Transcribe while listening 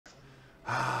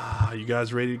You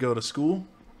guys ready to go to school?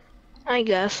 I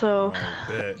guess so. I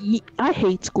bet. I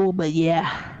hate school, but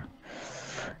yeah.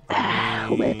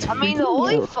 Let's I mean, the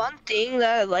only fun thing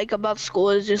that I like about school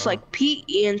is just like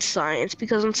PE and science,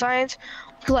 because in science,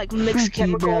 we could like mix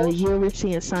Freaky, bro. chemicals. You ever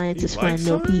saying science is like fun?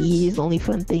 No, PE science? is the only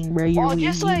fun thing, bro. You're Well,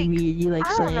 weird. just like, You like I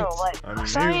don't science. know, like I mean,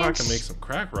 science. maybe if I can make some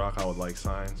crack rock, I would like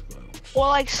science, but... Well,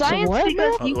 like science what,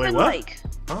 because bro? you Wait, can what? like.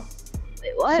 Huh?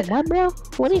 Wait, what? What, bro?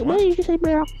 What did you say,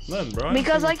 bro? Nothing, bro. I ain't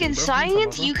Because saying like in anything, bro. What you talking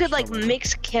science, about, you bro? could like Shut up, bro.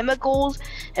 mix chemicals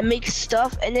and make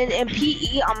stuff, and then in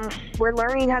PE, we're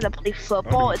learning how to play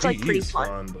football. I mean, It's like PE pretty is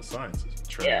fun. but science is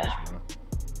trash, Yeah. bro.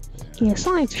 Yeah,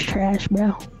 science is trash,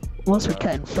 bro. Unless we're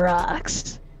cutting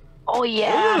frogs. Oh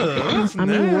yeah. Ugh, that's I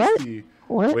mean, what? nasty.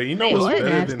 What? Wait, you know Hey, what's you're better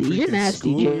nasty. than You're freaking nasty,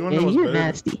 school? You wanna know what's You're better than-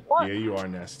 nasty. What? Yeah, you are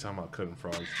nasty. Talking about cutting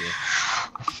frogs, too.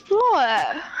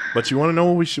 What? But you want to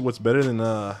know what's better than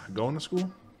going to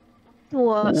school?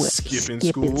 What? Skipping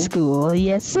Skipping school. school.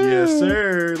 Yes, sir. Yes,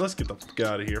 sir. Let's get the fuck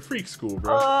out of here. Freak school,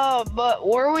 bro. But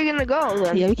where are we gonna go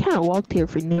then? Yeah, we kind of walked here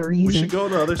for no reason. We should go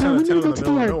to the other Bro, side we of town need to in go the to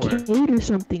the middle of nowhere. arcade or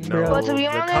something, bro. But to be the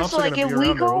honest, cops are like, gonna if be we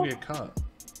around there, go- we'll get caught.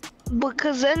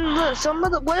 Because then some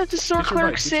of the what if the store Get your bike,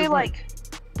 clerks get say your bike. like,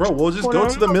 Bro, we'll just Hold go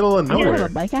on. to the middle of I don't have a nowhere.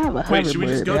 bike. I have a Wait, should we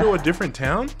just hoverboard, go bro. to a different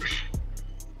town?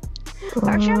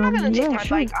 actually I'm not gonna take yeah, my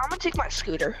sure. bike. I'm gonna take my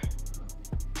scooter.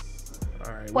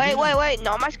 Alright. Wait,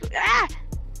 no, my scooter. Ah!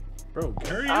 Bro,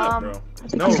 hurry up, bro.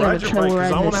 think No, he's gonna ride your chill bike, because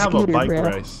riding I want to his have a scooter, bike bro.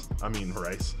 race. I mean,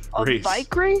 race. A Race.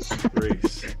 bike race?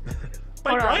 Race.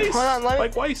 Bike Hold on, race? hold on, let me-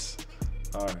 Bike race.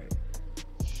 Alright.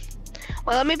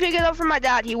 Well, let me pick it up from my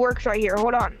dad. He works right here.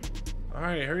 Hold on.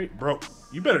 Alright, hurry. Bro,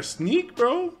 you better sneak,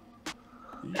 bro.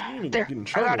 You ain't There, get in I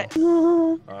trouble. got it.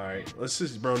 Alright, let's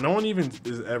just, bro, no one even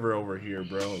is ever over here,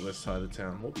 bro, on this side of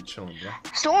town. We'll be chilling, bro.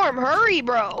 Storm, hurry,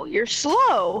 bro. You're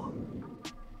slow.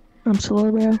 I'm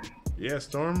slow, bro. Yeah,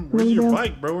 Storm, where's Really, your bro?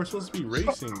 bike, bro? We're supposed to be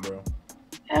racing, bro.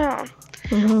 Yeah.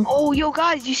 Uh-huh. Oh, yo,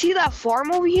 guys, you see that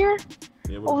farm over here?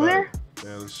 Yeah, what Over about there? it?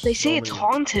 Yeah, there's They say so it's many-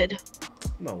 haunted.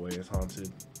 No way it's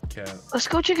haunted. Cat. Let's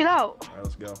go check it out. Alright,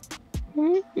 let's go.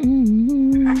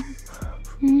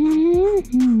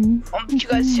 I'll meet you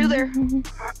guys two there.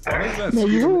 Why is that No,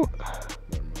 you scary? don't.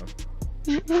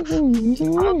 Never mind.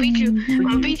 I'm gonna beat you. I'm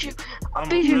gonna beat you. I'm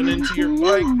beat gonna you. run into your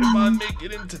bike if I make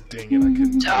it into. Dang it, I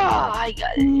couldn't. Ah, I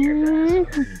got it here. You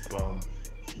bum.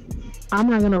 I'm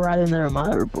not gonna ride in there on my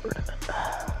hoverboard.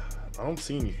 I don't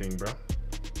see anything, bro.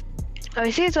 I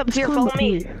see it's up here. Come Follow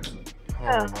me. here. Oh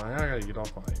Yeah. my, I gotta get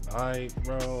off my bike,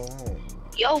 bro. Oh,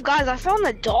 Yo, guys, I found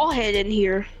a doll head in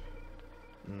here.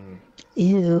 mm.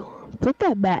 Ew. Put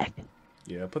that back.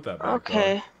 Yeah, put that back.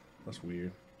 Okay. Dog. That's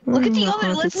weird. Look at the Mm, other.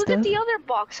 haunted Let's look at stuff. the other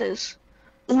boxes.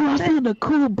 Ooh, I found a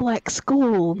cool black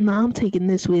skull. Nah, I'm taking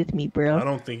this with me, I bro.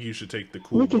 don't think you should take the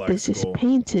cool Look at black this. skull. It's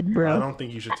painted, I bro. don't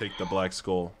think you should take the black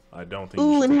skull. I don't think.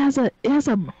 Ooh, you and should it has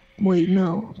a. Wait,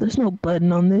 no. There's no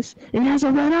button on this. It has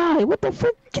a red eye. What the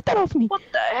frick? Get that off me. What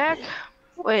the heck?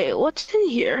 Wait, what's in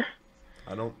here?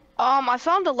 I don't. I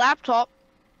found a laptop.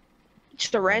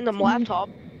 Just a random laptop.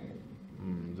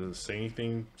 Does it say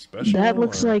anything special? That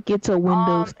looks or like it's a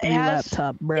Windows it 3 has-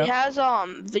 laptop, bro. It has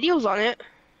videos on it.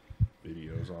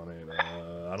 videos on it.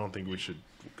 I don't think we should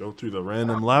go through the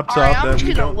random laptop Alright, I'm that just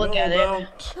we gonna don't look know at it.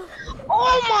 about.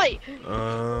 Oh my!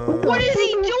 Uh, What is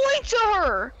he doing to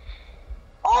her?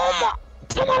 Oh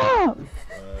my! Come on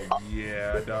up.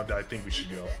 Yeah, I think we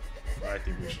should go. I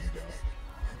think we should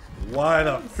go. Why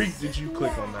the freak did you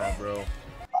click on that, bro?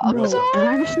 Bro, and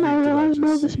I just now realized,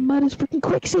 bro, this mud is freaking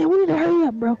quicksand. We need to hurry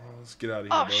up, bro. Let's get out of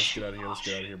here, Oh, bro. Let's get out of here. Let's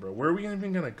get out of here, bro. Where are we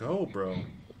even gonna go, bro?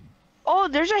 Oh,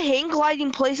 there's a hang gliding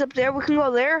place up there. We can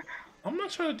go there. I'm not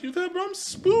trying to do that, bro. I'm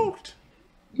spooked.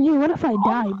 Yeah, what if I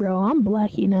die, bro? I'm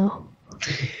black, you know.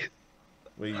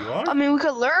 Wait, you are? I mean, we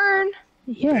could learn.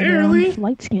 Yeah, bro, Barely. I'm just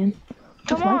light skin.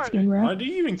 Come Just light on. skin, bro. Why do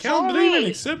you even count? Did they even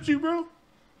accept you, bro?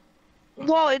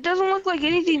 Well, it doesn't look like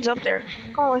anything's up there.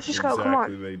 Come on, let's just go. Come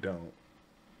on. They don't.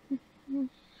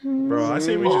 Bro, I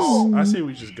say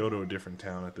we just go to a different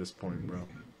town at this point, bro.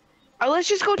 Let's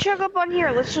just go check up on here.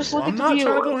 Let's just look I'm at the not view.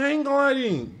 trying to go hang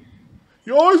gliding.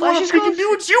 You always want Let's to just go freaking do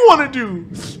what you want to do.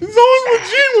 It's always what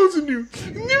Gene wants to do.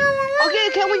 Okay,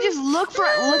 can we just look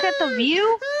at the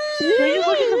view? Can we just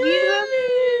look at the view then?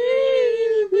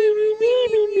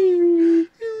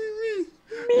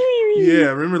 Yeah,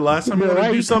 remember last time we Bro, wanted why to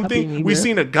are do you something? copying me, We bro?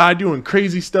 seen a guy doing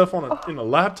crazy stuff in a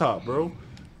laptop, bro.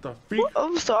 The freak?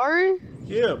 I'm sorry.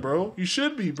 Yeah, bro. You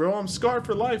should be, bro. I'm scarred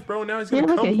for life, bro. Now he's Yeah,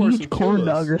 gonna like a come for us huge and kill corn us.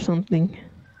 dog or something.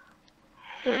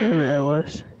 Whatever that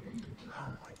was. Oh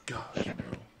my gosh, bro.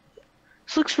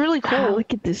 This looks really Oh, cool.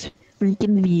 look at this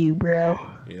freaking view, bro.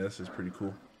 Yeah, this is pretty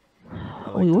cool. I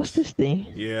like Wait, what's this thing?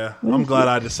 Yeah, What I'm is glad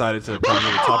it? I decided to come to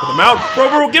the top of the mountain.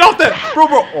 Bro, get off that! Bro.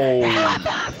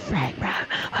 Oh. Frick, bro.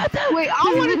 What the Wait,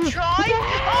 I want to try.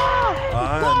 Oh,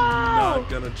 I'm not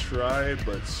gonna try,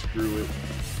 but screw it.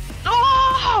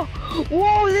 oh,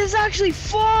 whoa, this is actually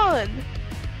fun.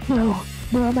 Bro,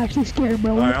 I'm actually scared,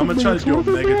 bro. Alright, I'm gonna try to do a What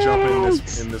the mega jump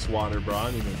brakes? in this water, bro. I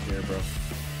don't even care, bro.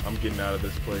 I'm getting out of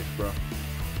this place, bro.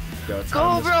 Gotta time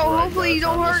Go, this bro. right, Hopefully gotta you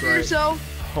don't time hurt this right.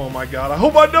 yourself. Oh my god, I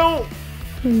hope I don't!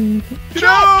 Get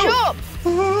Jump, out!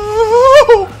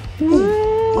 jump.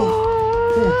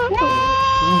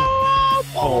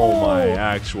 Oh my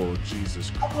actual Jesus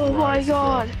Christ. Oh my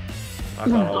god. Bro. I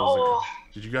thought I was Oh,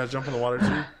 Did you guys jump in the water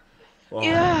too? Oh,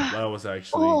 Yeah. That was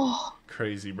actually oh.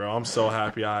 crazy, bro. I'm so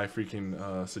happy I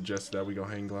freaking suggested that we go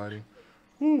hang gliding.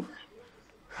 Woo.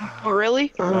 Oh,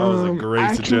 really? That was a great I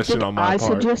actually suggestion think on my I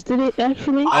part. suggested it,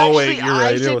 actually. Oh wait, Actually, you're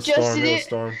right. I It was Storm. suggested It was it.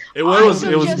 Storm. It I was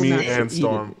suggested me it. and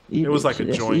Storm. You It was like a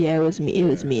didn't joint. Yeah, it was me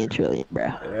and Trillian, bro.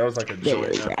 Yeah, that was like a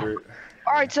joint Yeah. effort.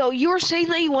 All right, so you were saying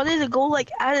that you wanted to go like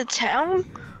out of town?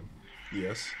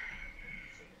 Yes.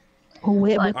 Oh,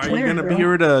 wait, Like, but Are you where, gonna bro? be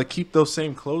able to keep those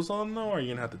same clothes on though, or are you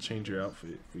gonna have to change your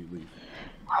outfit if we leave?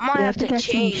 I might Yeah, I have think to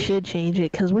actually we change. should change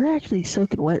it, because we're actually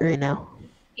soaking wet right now.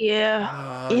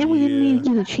 Yeah. And we didn't Yeah. need to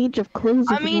get a change of clothes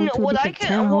if I we mean, go to a what I different could,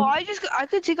 town. well, I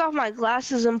could take off my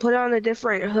glasses and put on a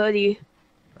different hoodie.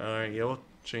 All right, yeah, we'll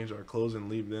change our clothes and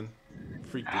leave then.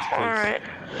 Freak this place. All right.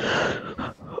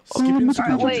 Skipping Alright,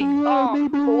 school. wait.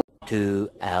 Oh. 2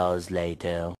 hours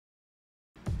later.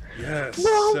 Yes,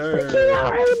 Bro, I'm sir. freaking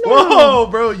out right now. Whoa,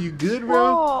 bro, you good,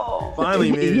 bro? Whoa.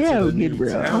 Finally made it Yeah, to the we're good, new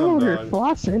bro. I'm town, over dog.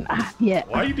 flossing. Yeah.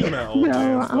 Why are you doing that old Bro,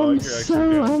 dance, dog? You're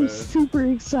actually I'm bad. super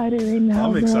excited right now,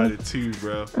 I'm bro. excited too,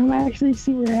 bro. I'm actually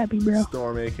super happy, bro.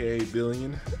 Storm, aka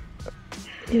Billion.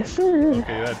 Yes, sir.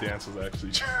 Okay, that dance was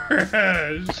actually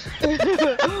trash.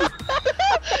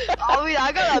 I mean,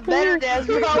 I got a better dance,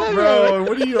 bro. Bro,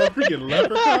 what are you, a freaking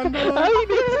leprechaun, dog?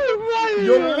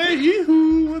 Yo,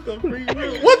 yee-hoo, what the freak?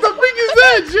 What the freak is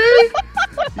that,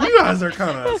 Jay? You guys are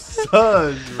kind of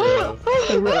suds, bro.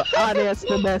 Hey, bro, I dance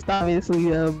the best, obviously.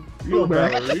 You a bro.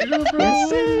 ballerina, bro? Yes,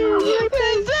 sir.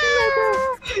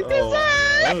 Oh, man,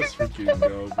 that was freaking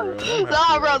dope, bro. I'm happy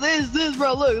Nah, bro, with it. this,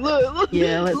 bro. Look.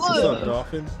 Yeah, let's What's Look. up,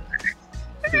 dolphin?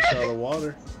 Fish out of the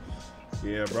water.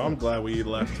 Yeah, bro, I'm glad we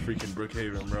left freaking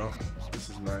Brookhaven, bro. This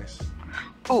is nice.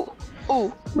 Ooh.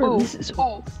 Bro, this is-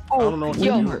 Ooh. I don't know what to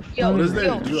Yo, do. yo, What is there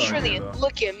yo, to do out here, Trillian, though?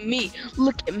 look at me.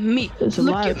 Look at me. There's a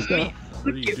Look lot at of me. stuff. What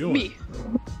are Look you at doing? me.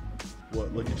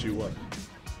 What? Look at you, what?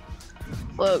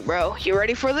 Look, bro, you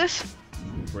ready for this?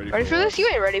 Ready for what? this? You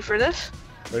ain't ready for this.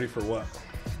 Ready for what?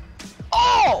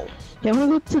 Oh! Yeah, wanna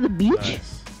go to the beach?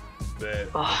 Nice. Bet.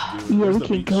 Oh. Let's do it. Yeah, Where's we the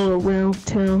can beach? go around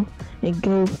town and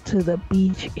go to the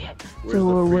beach. Where's Go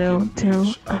the freaking around town.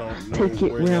 beach? I don't know Take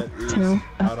it where around that is. town.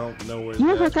 I don't know where Yeah,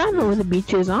 that like I know where is. the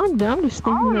beach is. I'm just I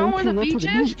thinking don't know that we where can the go to beach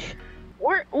the is. beach.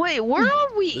 Wait, where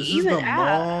are we This even is the at?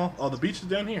 mall. Oh, the beach is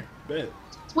down here. Bet.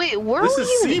 Wait, where This are is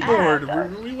we even Seaboard.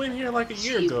 at? We went here like a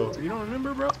year ago. You don't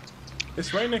remember, bro?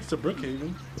 It's right next to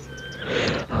Brookhaven.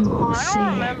 Oh, I sick.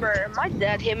 don't remember. My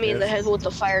dad hit me in the head with the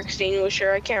fire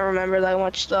extinguisher. I can't remember that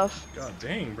much stuff. God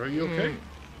dang, bro. You okay?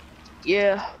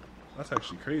 Yeah, That's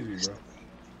actually crazy, bro.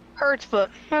 hurts, but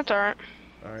that's alright.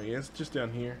 Alright, yeah, it's just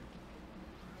down here.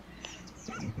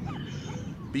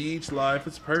 Beach life,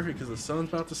 it's perfect because the sun's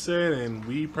about to set and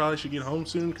we probably should get home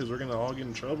soon because we're going to all get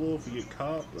in trouble if we get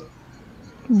caught. But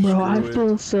Bro, I Screw it.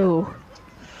 feel so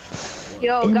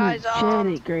Yo, guys,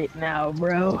 energetic right now,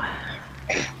 bro.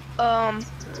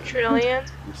 Trillian,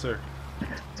 yes, sir.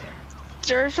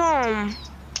 there's, so I'm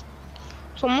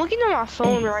looking at my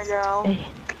phone right now.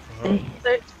 Hey,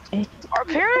 hey, hey. Our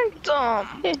parents,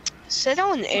 set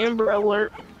out an Amber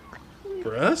Alert.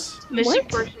 For us? Missing What?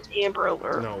 person Amber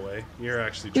Alert. No way. You're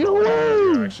actually No trolling.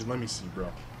 way. You're actually, let me see, bro.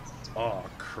 Oh,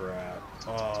 crap.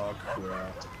 Oh,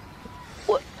 crap.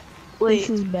 Wait, This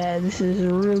is bad. This is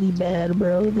really bad,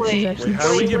 bro. This Wait. is actually Wait, how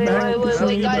do we get super back? bad. How do we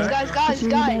wait, get guys, back?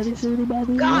 guys, This is really bad. This is really bad. This is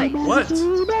really Guys. bad. What? This is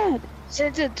really bad.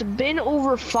 since it's been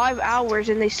over 5 hours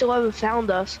and they still haven't found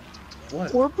us,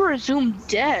 What? we're presumed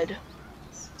dead.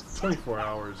 24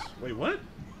 hours. Wait, what?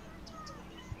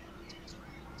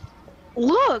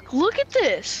 Look at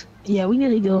this. Yeah, we need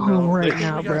to go home No, right they-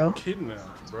 now, we got bro.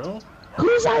 Kidnapped, bro.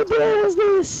 Whose idea was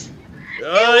this?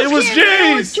 It was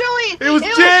Jay's. It was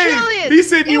Jay. He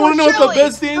said, "You want to know what the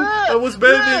best thing was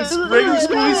better than regular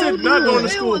school?" He said, "Not going to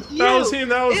school." That was him.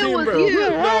 That was It him, was bro. you. No,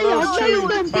 that was Jay.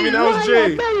 I mean, that was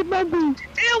Jay.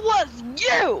 It was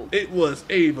you. It was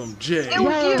Avum J. It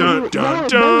was you. Dun dun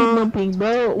dun.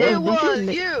 Bro. It was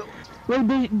you.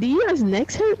 Wait, do you guys'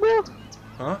 necks hurt, bro?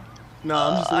 Huh? Nah,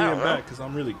 I'm just I leaning don't know. back because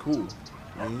I'm really cool.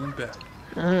 Leaning back.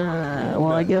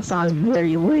 Well, I guess I'm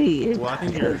very late. Well, I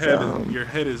think your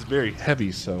head is very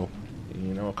heavy, so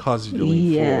you know it causes you to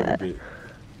lean forward a bit.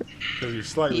 Because you're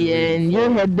slightly leaning and forward.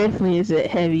 your head definitely isn't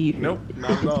heavy. Nope,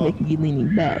 not at It's all. making you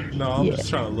leaning back. No, I'm just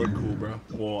trying to look cool, bro.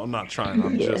 Well, I'm not trying.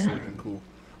 I'm Yeah. just looking cool.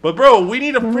 But bro, we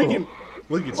need a freaking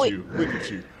look at you, look at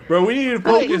you, bro. We need to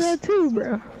I do focus, that too,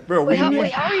 bro. bro. We need,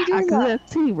 Wait, how are you I doing do that?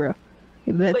 that too, bro.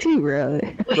 I do that too, bro.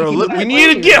 bro. Look, we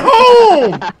need to get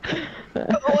home.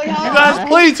 Wait, You guys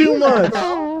play too much.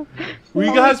 We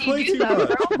How guys do you play do too that, much.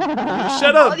 bro?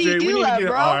 Shut up, How do you Jay. We do need that, to get.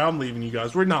 bro? Alright, I'm leaving you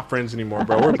guys. We're not friends anymore,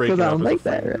 bro. We're breaking I up. don't As a like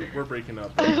that, friend right? group. We're breaking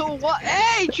up. What?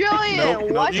 Hey, Julian!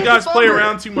 Nope, Why nope. You such guys a play bummer?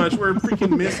 around too much. We're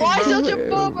freaking missing, Why bro. such a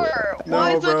bummer? No,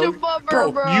 Why bro. such a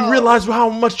bummer, bro? You realize how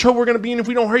much trouble we're gonna be in if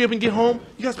we don't hurry up and get home?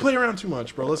 You guys play around too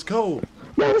much, bro. Let's go.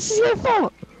 No, this is your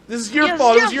fault. This is your Yes,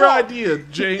 fault. It your was your fault. idea,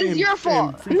 Jay. It's and, your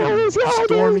fault. And No, it's your idea.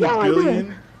 Stormy It's your idea.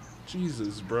 Billion.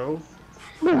 Jesus, bro.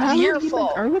 Bro, how Your long you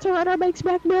fault. Are we going to ride our bikes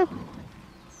back, bro?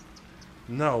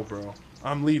 No, bro.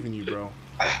 I'm leaving you, bro.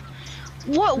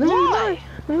 What? Why?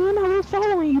 No, we're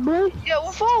following you, boy. Yeah,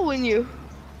 we're following you.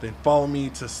 Then follow me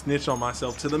to snitch on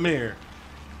myself to the mayor.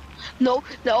 No,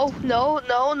 no, no,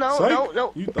 no, no, Psych. no,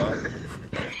 no. You thought.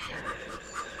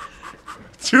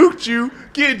 Juked you.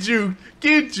 Get juked.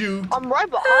 Get juked. I'm right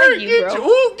behind you, Get bro.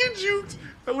 Oh, get juked.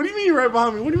 What do you mean you're right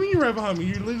behind me? What do you mean you're right behind me?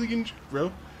 You're literally getting juked,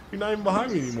 bro. You're not even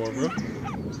behind me anymore, bro.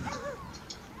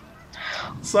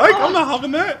 Psych, I'm not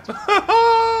having that.